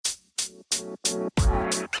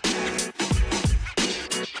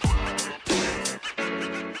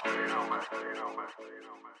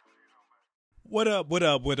What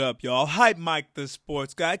up, y'all? Hype Mike the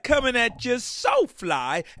Sports Guy coming at you so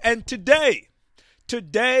fly. And today,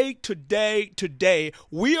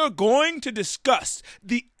 we are going to discuss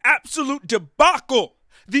the absolute debacle,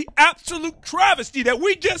 the absolute travesty that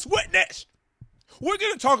we just witnessed. We're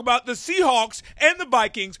going to talk about the Seahawks and the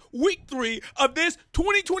Vikings week 3 of this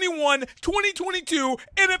 2021-2022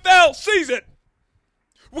 NFL season.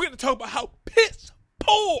 We're going to talk about how piss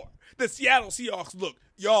poor the Seattle Seahawks look.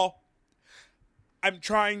 Y'all, I'm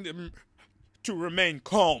trying to remain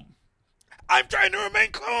calm.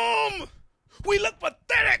 We look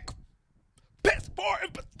pathetic. Piss poor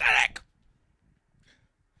and pathetic.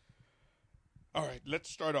 All right, let's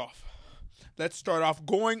start off.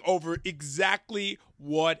 Going over exactly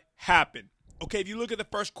what happened. Okay, if you look at the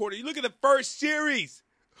first quarter, you look at the first series.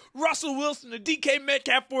 Russell Wilson and DK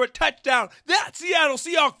Metcalf for a touchdown. That's Seattle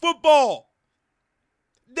Seahawks football.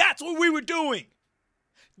 That's what we were doing.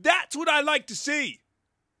 That's what I like to see.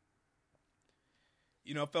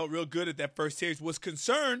 You know, felt real good at that first series. Was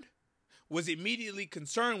immediately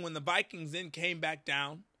concerned when the Vikings then came back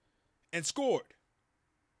down and scored.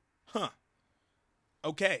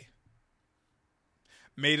 Okay.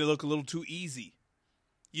 Made it look a little too easy.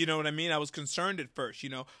 You know what I mean? I was concerned at first,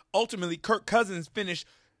 Ultimately, Kirk Cousins finished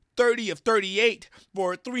 30 of 38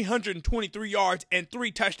 for 323 yards and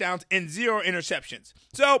 3 touchdowns and 0 interceptions.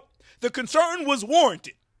 So, the concern was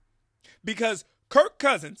warranted. Because Kirk,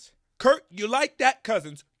 you like that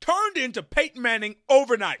Cousins, turned into Peyton Manning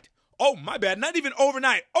overnight. Oh, my bad. Not even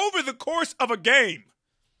overnight. Over the course of a game.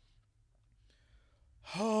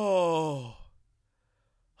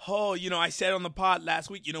 I said on the pod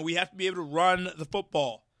last week, we have to be able to run the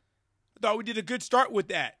football. I thought we did a good start with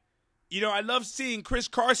that. I love seeing Chris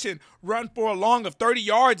Carson run for a long of 30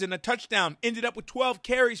 yards and a touchdown. Ended up with 12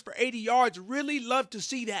 carries for 80 yards. Really love to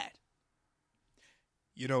see that.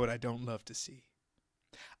 You know what I don't love to see?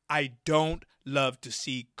 I don't love to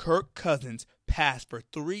see Kirk Cousins pass for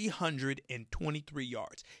 323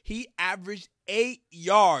 yards. He averaged 8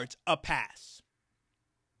 yards a pass.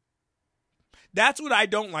 That's what I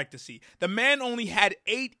don't like to see. The man only had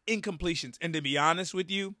 8 incompletions. And to be honest with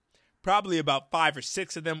you, probably about 5 or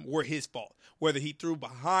 6 of them were his fault. Whether he threw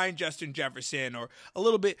behind Justin Jefferson or a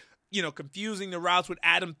little bit, confusing the routes with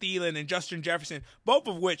Adam Thielen and Justin Jefferson. Both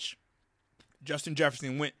of which Justin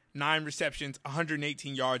Jefferson went 9 receptions,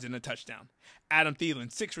 118 yards, and a touchdown. Adam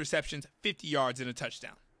Thielen, 6 receptions, 50 yards, and a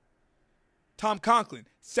touchdown. Tom Conklin,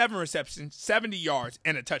 7 receptions, 70 yards,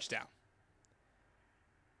 and a touchdown.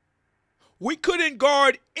 We couldn't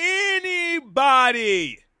guard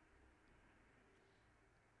anybody.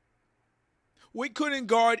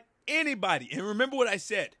 And remember what I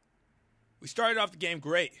said. We started off the game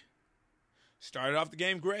great.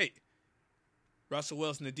 Russell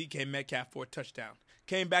Wilson and DK Metcalf for a touchdown.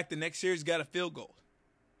 Came back the next series, got a field goal.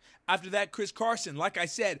 After that, Chris Carson, like I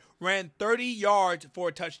said, ran 30 yards for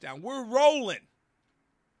a touchdown. We're rolling.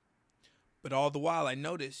 But all the while, I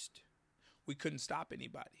noticed we couldn't stop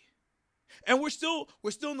anybody. And we're still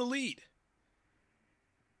in the lead.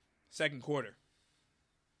 Second quarter.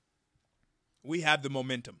 We have the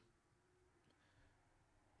momentum.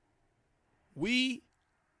 We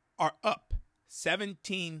are up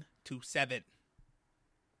 17-7.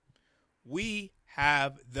 We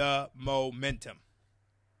have the momentum.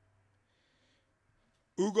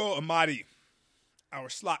 Ugo Amadi, our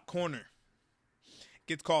slot corner,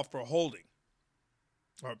 gets called for a holding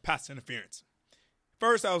or pass interference.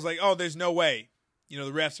 First, I was like, oh, there's no way. The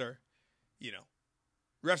refs are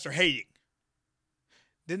hating.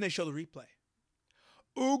 Then they show the replay.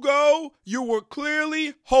 Ugo, you were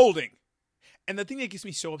clearly holding. And the thing that gets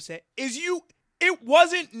me so upset is it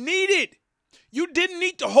wasn't needed. You didn't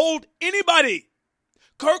need to hold anybody.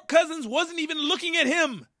 Kirk Cousins wasn't even looking at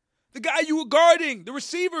him. The guy you were guarding, the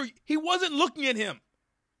receiver, he wasn't looking at him.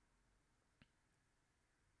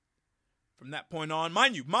 From that point on,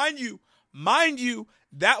 mind you,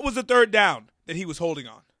 that was the third down that he was holding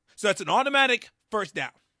on. So that's an automatic first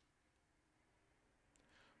down.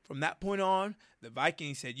 From that point on, the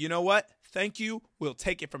Vikings said, you know what? Thank you. We'll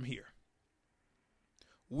take it from here.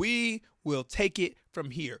 We will take it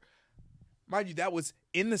from here. Mind you, that was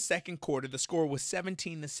in the second quarter. The score was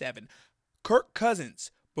 17-7. Kirk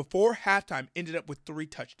Cousins, before halftime, ended up with 3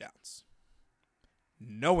 touchdowns.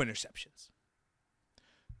 No interceptions.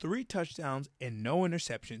 3 touchdowns and no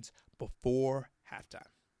interceptions before halftime.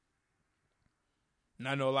 And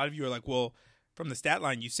I know a lot of you are like, well, from the stat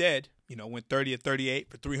line you said, went 30 of 38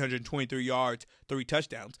 for 323 yards, 3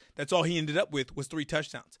 touchdowns. That's all he ended up with was 3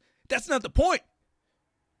 touchdowns. That's not the point.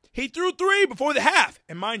 He threw 3 before the half.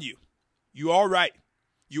 And mind you, you are right.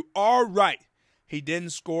 You are right. He didn't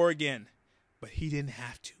score again. But he didn't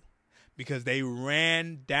have to, because they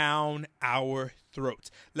ran down our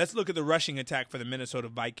throats. Let's look at the rushing attack for the Minnesota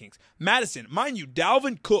Vikings. Madison, mind you,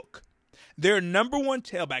 Dalvin Cook, their number 1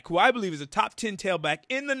 tailback, who I believe is a top 10 tailback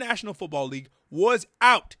in the National Football League, was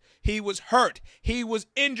out. He was hurt. He was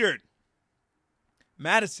injured.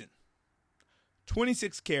 Madison,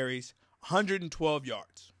 26 carries, 112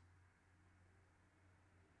 yards.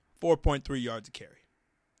 4.3 yards a carry.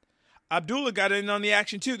 Abdullah got in on the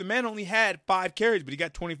action too. The man only had 5 carries, but he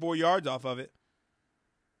got 24 yards off of it.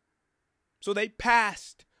 So they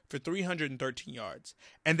passed for 313 yards,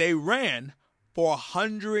 and they ran for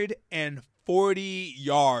 140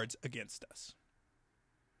 yards against us.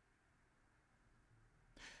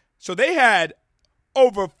 So they had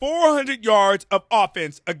over 400 yards of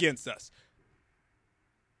offense against us.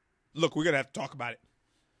 Look, we're going to have to talk about it.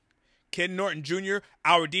 Ken Norton Jr.,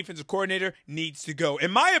 our defensive coordinator, needs to go.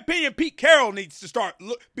 In my opinion, Pete Carroll needs to start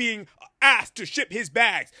being asked to ship his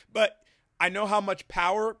bags. But I know how much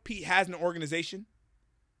power Pete has in the organization.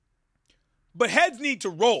 But heads need to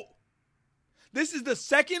roll. This is the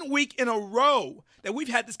 2nd week in a row that we've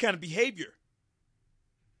had this kind of behavior.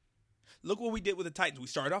 Look what we did with the Titans. We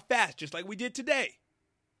started off fast, just like we did today.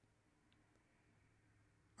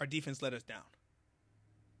 Our defense let us down.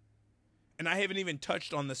 And I haven't even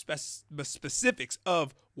touched on the specifics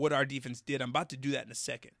of what our defense did. I'm about to do that in a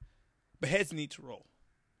second. But heads need to roll.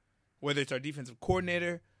 Whether it's our defensive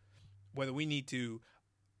coordinator, whether we need to,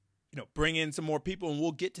 bring in some more people, and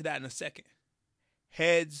we'll get to that in a second.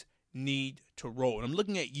 Heads need to roll. And I'm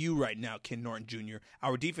looking at you right now, Ken Norton Jr.,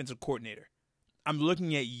 our defensive coordinator. I'm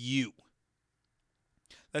looking at you.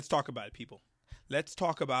 Let's talk about it, people. Let's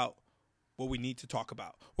talk about what we need to talk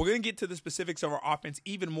about. We're going to get to the specifics of our offense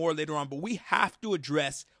even more later on, but we have to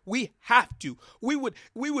address, we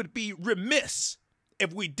would be remiss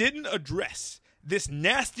if we didn't address this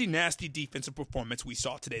nasty, nasty defensive performance we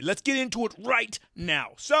saw today. Let's get into it right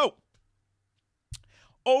now. So,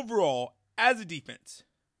 overall, as a defense,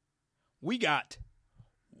 we got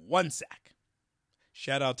 1 sack.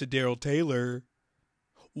 Shout out to Darrell Taylor.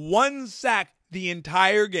 1 sack the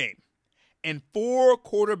entire game. And 4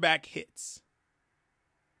 quarterback hits.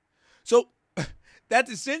 So that's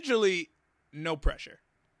essentially no pressure.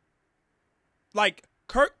 Like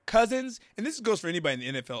Kirk Cousins, and this goes for anybody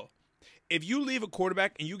in the NFL, if you leave a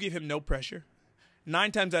quarterback and you give him no pressure,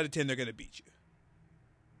 9 times out of 10 they're going to beat you.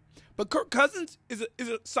 But Kirk Cousins is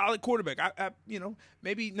a solid quarterback.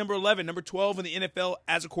 Maybe number 11, number 12 in the NFL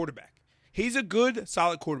as a quarterback. He's a good,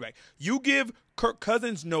 solid quarterback. You give Kirk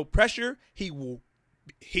Cousins no pressure, he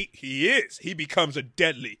becomes a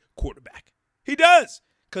deadly quarterback. He does,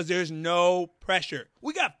 because there's no pressure.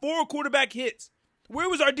 We got 4 quarterback hits. Where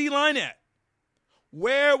was our D-line at?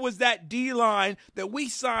 Where was that D-line that we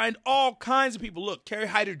signed all kinds of people? Look, Kerry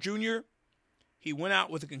Hyder Jr., he went out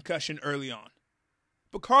with a concussion early on.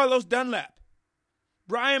 But Carlos Dunlap,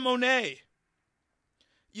 Brian Monet,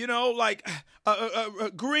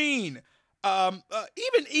 Green, even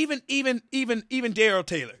Darrell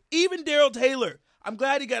Taylor. Even Darrell Taylor. I'm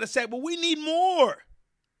glad he got a sack, but we need more.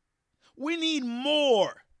 We need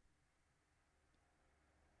more.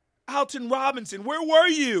 Alton Robinson, where were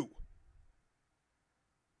you?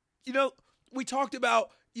 We talked about,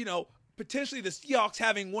 potentially the Seahawks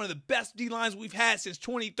having one of the best D-lines we've had since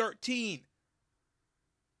 2013.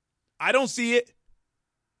 I don't see it.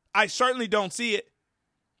 I certainly don't see it.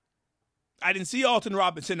 I didn't see Alton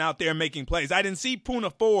Robinson out there making plays. I didn't see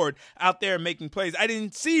Poona Ford out there making plays. I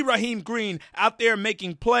didn't see Raheem Green out there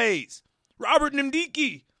making plays. Robert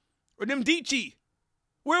Ndicci,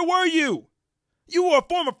 where were you? You were a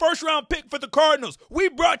former first-round pick for the Cardinals. We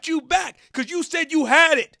brought you back because you said you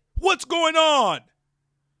had it. What's going on?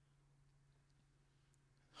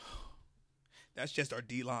 That's just our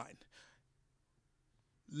D-line.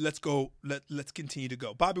 Let's go. Let's continue to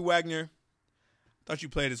go. Bobby Wagner, thought you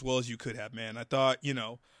played as well as you could have, man. I thought,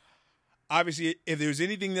 obviously, if there's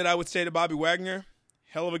anything that I would say to Bobby Wagner,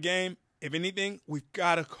 hell of a game. If anything, we've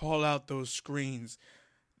got to call out those screens.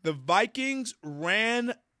 The Vikings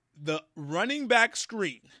ran the running back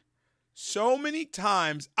screen so many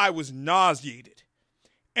times I was nauseated.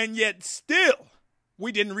 And yet still,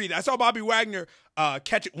 we didn't read it. I saw Bobby Wagner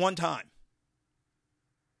catch it 1 time.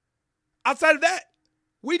 Outside of that,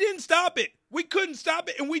 we didn't stop it. We couldn't stop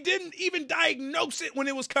it, and we didn't even diagnose it when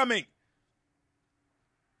it was coming.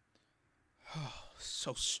 Oh,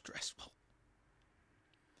 so stressful.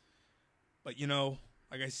 But,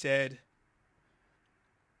 like I said,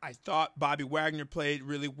 I thought Bobby Wagner played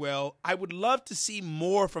really well. I would love to see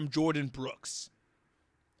more from Jordan Brooks.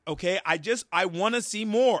 Okay, I want to see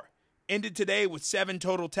more. Ended today with 7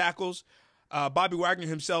 total tackles. Bobby Wagner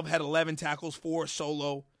himself had 11 tackles, 4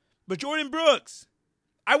 solo. But Jordan Brooks,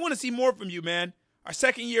 I want to see more from you, man. Our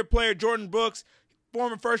second-year player, Jordan Brooks,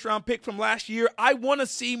 former first-round pick from last year. I want to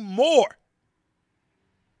see more.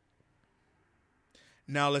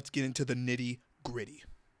 Now let's get into the nitty-gritty.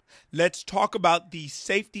 Let's talk about these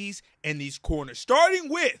safeties and these corners, starting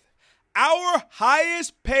with our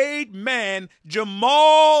highest-paid man,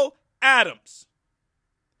 Jamal Adams.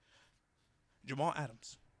 Jamal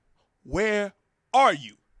Adams, where are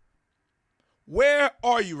you? Where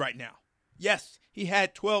are you right now? Yes, he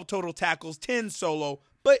had 12 total tackles, 10 solo,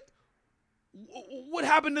 but what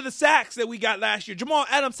happened to the sacks that we got last year? Jamal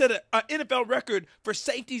Adams set an NFL record for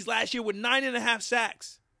safeties last year with 9.5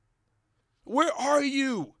 sacks. Where are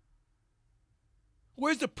you?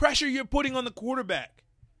 Where's the pressure you're putting on the quarterback?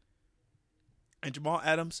 And Jamal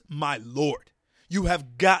Adams, my Lord, you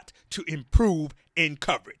have got to improve in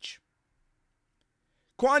coverage.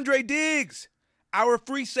 Quandre Diggs, our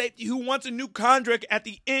free safety who wants a new contract at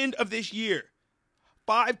the end of this year.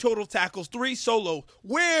 5 total tackles, 3 solo.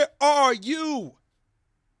 Where are you?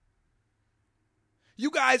 You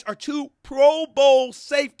guys are 2 Pro Bowl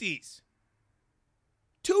safeties.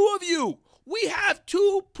 2 of you. We have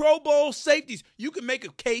 2 Pro Bowl safeties. You can make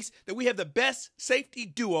a case that we have the best safety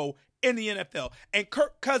duo in the NFL. And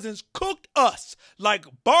Kirk Cousins cooked us like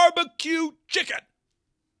barbecue chicken.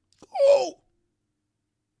 Oh!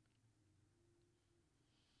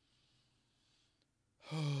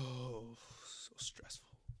 Oh, so stressful.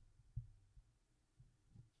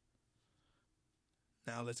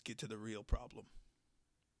 Now let's get to the real problem.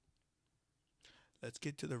 Let's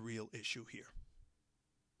get to the real issue here.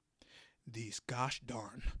 These gosh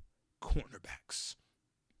darn cornerbacks.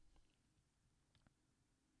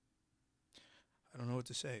 I don't know what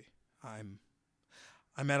to say. I'm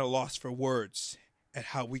at a loss for words at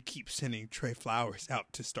how we keep sending Trey Flowers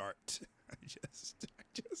out to start. I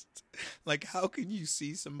just like, how can you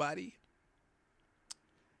see somebody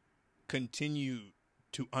continue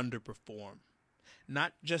to underperform?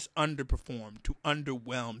 Not just underperform, to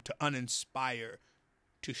underwhelm, to uninspire,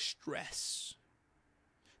 to stress.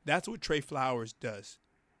 That's what Trey Flowers does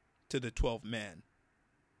to the 12th man.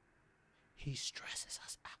 He stresses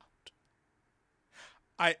us out.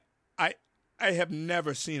 I have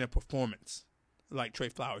never seen a performance like Trey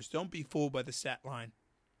Flowers. Don't be fooled by the stat line.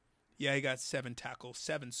 Yeah, he got 7 tackles,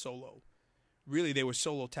 7 solo. Really, they were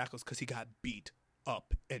solo tackles because he got beat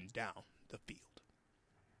up and down the field.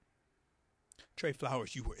 Trey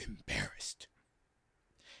Flowers, you were embarrassed.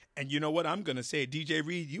 And you know what I'm going to say? DJ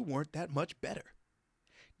Reed, you weren't that much better.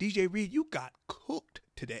 DJ Reed, you got cooked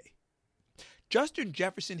today. Justin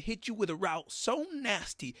Jefferson hit you with a route so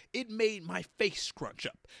nasty, it made my face scrunch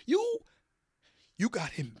up. You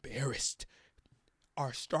got embarrassed.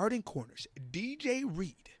 Our starting corners, DJ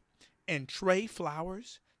Reed and Trey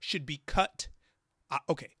Flowers, should be cut.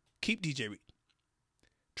 Okay, keep DJ Reed.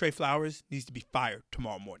 Trey Flowers needs to be fired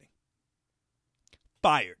tomorrow morning.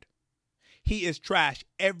 Fired. He is trash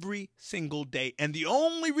every single day. And the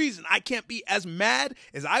only reason I can't be as mad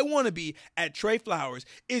as I want to be at Trey Flowers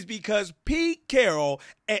is because Pete Carroll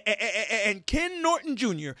and Ken Norton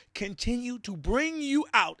Jr. continue to bring you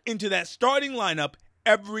out into that starting lineup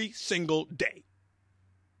every single day.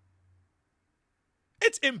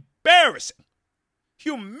 It's embarrassing.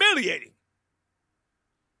 Humiliating.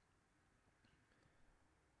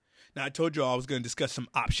 Now, I told you I was going to discuss some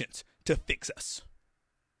options to fix us.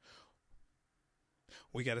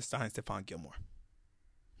 We got to sign Stephon Gilmore.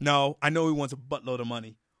 No, I know he wants a buttload of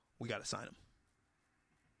money. We got to sign him.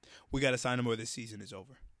 We got to sign him or this season is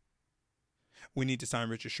over. We need to sign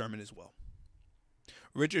Richard Sherman as well.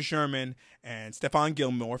 Richard Sherman and Stephon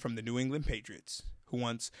Gilmore from the New England Patriots, who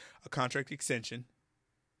wants a contract extension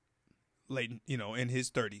late, in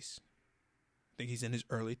his 30s. I think he's in his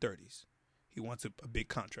early 30s. He wants a big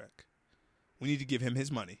contract. We need to give him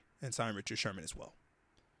his money and sign Richard Sherman as well.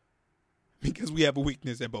 Because we have a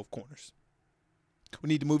weakness at both corners. We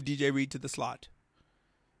need to move DJ Reed to the slot.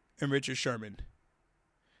 And Richard Sherman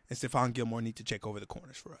and Stephon Gilmore need to check over the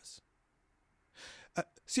corners for us.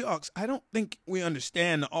 Seahawks, I don't think we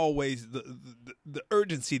understand always the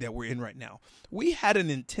urgency that we're in right now. We had an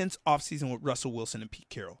intense offseason with Russell Wilson and Pete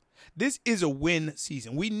Carroll. This is a win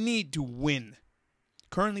season. We need to win.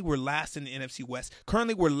 Currently, we're last in the NFC West.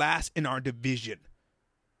 Currently, we're last in our division.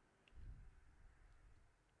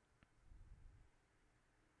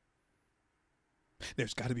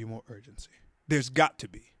 There's got to be more urgency. There's got to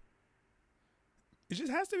be. It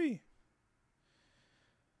just has to be.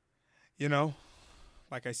 You know,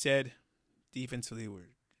 like I said, defensively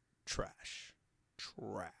we're trash.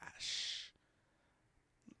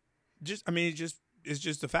 It's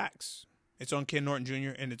just the facts. It's on Ken Norton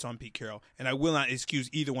Jr. and it's on Pete Carroll. And I will not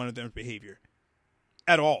excuse either one of their behavior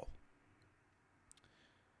at all.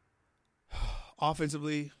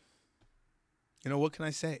 Offensively, what can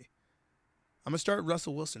I say? I'm going to start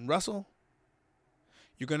Russell Wilson. Russell,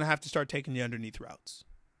 you're going to have to start taking the underneath routes.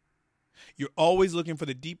 You're always looking for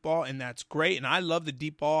the deep ball, and that's great. And I love the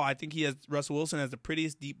deep ball. I think Russell Wilson has the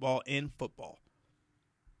prettiest deep ball in football.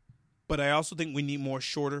 But I also think we need more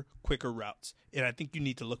shorter, quicker routes. And I think you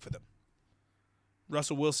need to look for them.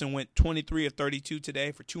 Russell Wilson went 23 of 32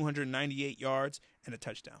 today for 298 yards and a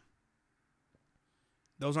touchdown.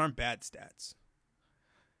 Those aren't bad stats.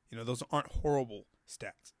 Those aren't horrible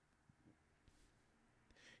stats.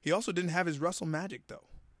 He also didn't have his Russell magic, though.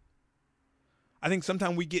 I think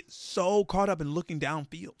sometimes we get so caught up in looking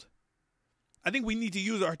downfield. I think we need to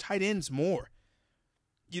use our tight ends more.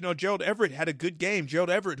 Gerald Everett had a good game. Gerald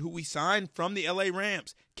Everett, who we signed from the LA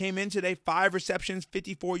Rams, came in today, 5 receptions,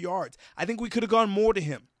 54 yards. I think we could have gone more to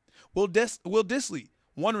him. Will Dissly,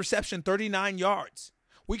 1 reception, 39 yards.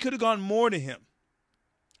 We could have gone more to him.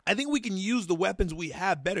 I think we can use the weapons we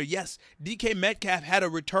have better. Yes, DK Metcalf had a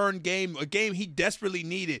return game, a game he desperately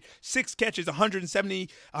needed. 6 catches,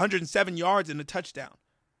 107 yards, and a touchdown.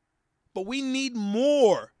 But we need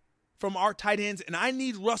more from our tight ends, and I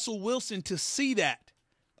need Russell Wilson to see that.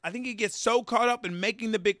 I think he gets so caught up in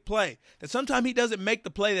making the big play that sometimes he doesn't make the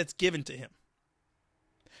play that's given to him.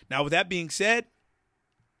 Now, with that being said,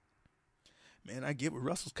 man, I get where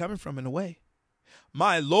Russell's coming from in a way.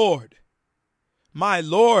 My Lord,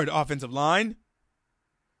 offensive line.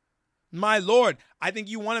 My Lord, I think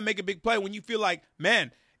you want to make a big play when you feel like,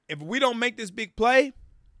 man, if we don't make this big play,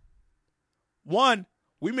 one,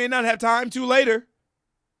 we may not have time to later.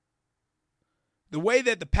 The way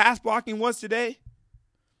that the pass blocking was today,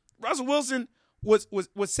 Russell Wilson was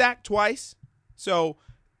sacked twice. So,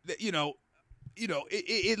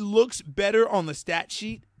 it looks better on the stat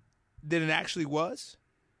sheet than it actually was.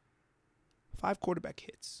 5 quarterback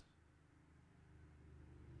hits.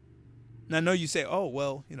 Now, I know you say, oh,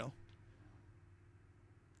 well,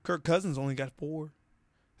 Kirk Cousins only got 4.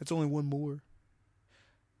 That's only 1 more.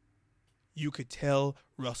 You could tell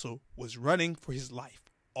Russell was running for his life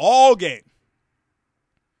all game.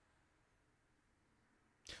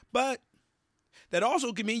 But that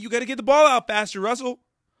also can mean you got to get the ball out faster, Russell.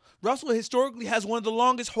 Russell historically has one of the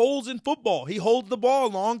longest holds in football. He holds the ball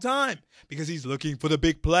a long time because he's looking for the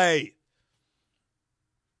big play.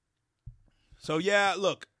 So, yeah,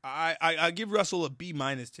 look, I give Russell a B-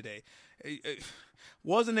 today.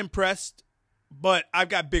 Wasn't impressed, but I've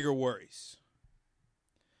got bigger worries.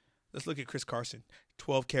 Let's look at Chris Carson.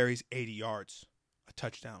 12 carries, 80 yards, a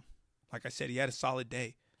touchdown. Like I said, he had a solid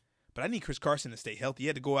day. But I need Chris Carson to stay healthy. He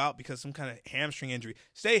had to go out because of some kind of hamstring injury.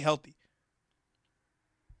 Stay healthy.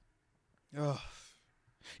 Ugh.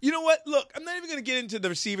 You know what? Look, I'm not even going to get into the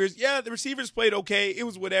receivers. Yeah, the receivers played okay. It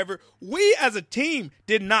was whatever. We as a team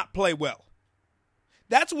did not play well.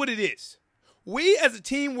 That's what it is. We as a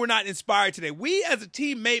team were not inspired today. We as a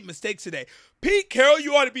team made mistakes today. Pete Carroll,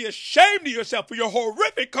 you ought to be ashamed of yourself for your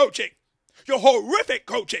horrific coaching. Your horrific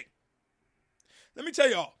coaching. Let me tell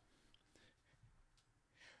y'all.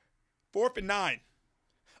 4th and 9.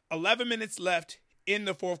 11 minutes left in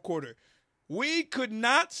the fourth quarter. We could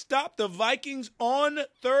not stop the Vikings on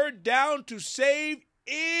 3rd down to save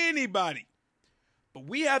anybody. But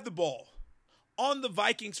we have the ball on the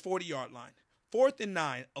Vikings 40-yard line. 4th and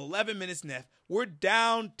 9, 11 minutes left. We're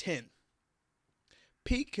down 10.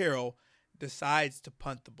 Pete Carroll decides to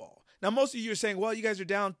punt the ball. Now, most of you are saying, well, you guys are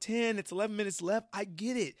down 10. It's 11 minutes left. I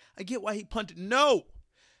get it. I get why he punted. No.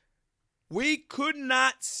 We could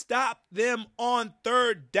not stop them on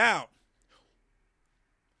 3rd down.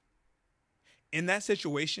 In that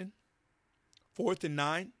situation, 4th and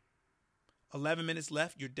 9, 11 minutes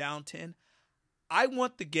left, you're down 10. I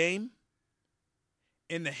want the game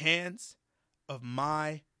in the hands of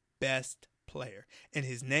my best player, and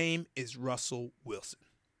his name is Russell Wilson.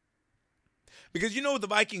 Because you know what the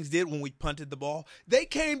Vikings did when we punted the ball? They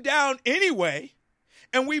came down anyway,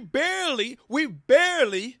 and we barely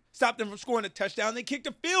stopped them from scoring a touchdown. They kicked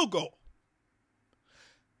a field goal.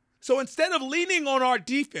 So instead of leaning on our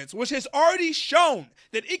defense, which has already shown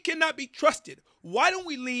that it cannot be trusted, why don't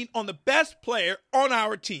we lean on the best player on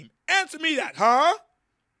our team? Answer me that, huh?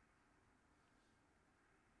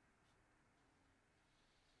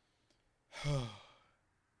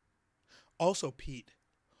 Also, Pete,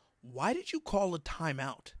 why did you call a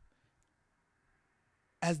timeout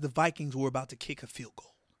as the Vikings were about to kick a field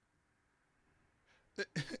goal?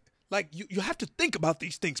 Like, you have to think about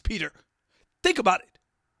these things, Peter. Think about it.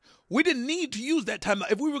 We didn't need to use that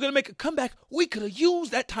timeout. If we were going to make a comeback, we could have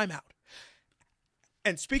used that timeout.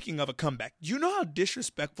 And speaking of a comeback, do you know how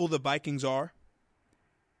disrespectful the Vikings are?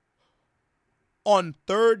 On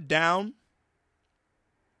third down,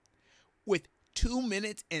 with 2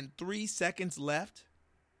 minutes and 3 seconds left,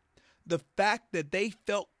 the fact that they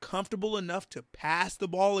felt comfortable enough to pass the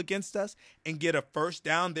ball against us and get a first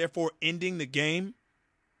down, therefore ending the game.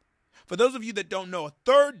 For those of you that don't know, a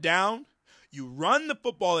third down, you run the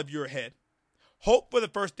football if you're ahead, hope for the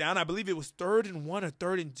first down. I believe it was 3rd and 1 or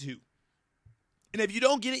 3rd and 2. And if you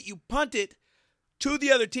don't get it, you punt it to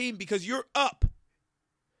the other team because you're up.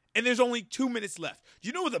 And there's only 2 minutes left.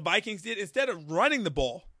 You know what the Vikings did? Instead of running the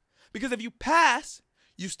ball, because if you pass,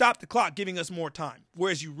 you stop the clock, giving us more time.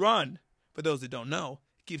 Whereas you run, for those that don't know,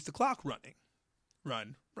 it keeps the clock running.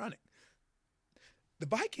 Running. The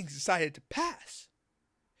Vikings decided to pass.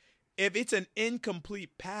 If it's an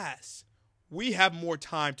incomplete pass, we have more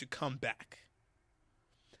time to come back.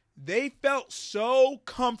 They felt so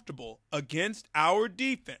comfortable against our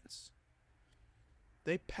defense,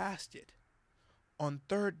 they passed it on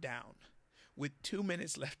third down with 2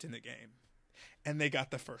 minutes left in the game, and they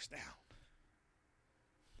got the first down.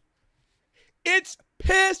 It's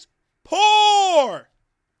piss poor.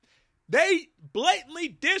 They blatantly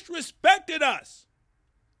disrespected us.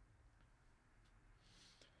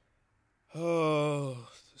 Oh,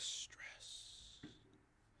 the stress.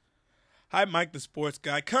 Hi, Mike the Sports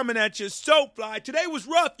Guy, coming at you so fly. Today was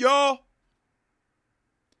rough, y'all.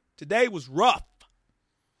 Today was rough.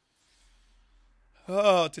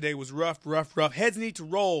 Oh, today was rough. Heads need to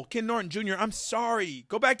roll. Ken Norton Jr., I'm sorry.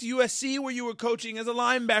 Go back to USC where you were coaching as a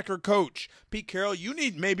linebacker coach. Pete Carroll, you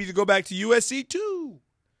need maybe to go back to USC too.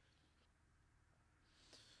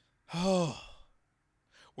 Oh,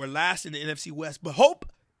 we're last in the NFC West, but hope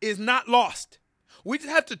is not lost. We just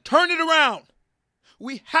have to turn it around.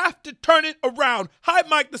 We have to turn it around. Hi,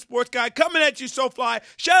 Mike the Sports Guy, coming at you so fly.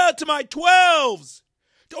 Shout out to my 12s.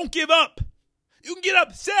 Don't give up. You can get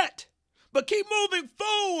upset, but keep moving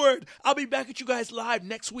forward. I'll be back at you guys live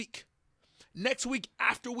next week. Next week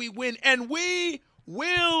after we win, and we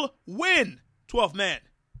will win. 12th man.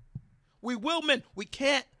 We will win. We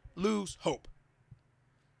can't lose hope.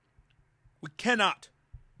 We cannot.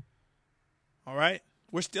 All right?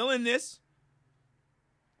 We're still in this.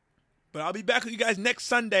 But I'll be back with you guys next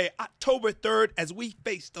Sunday, October 3rd, as we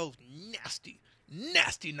face those nasty,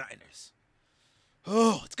 nasty Niners.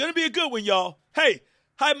 Oh, it's going to be a good one, y'all. Hey,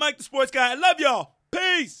 hi, Mike the Sports Guy. I love y'all.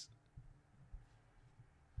 Peace.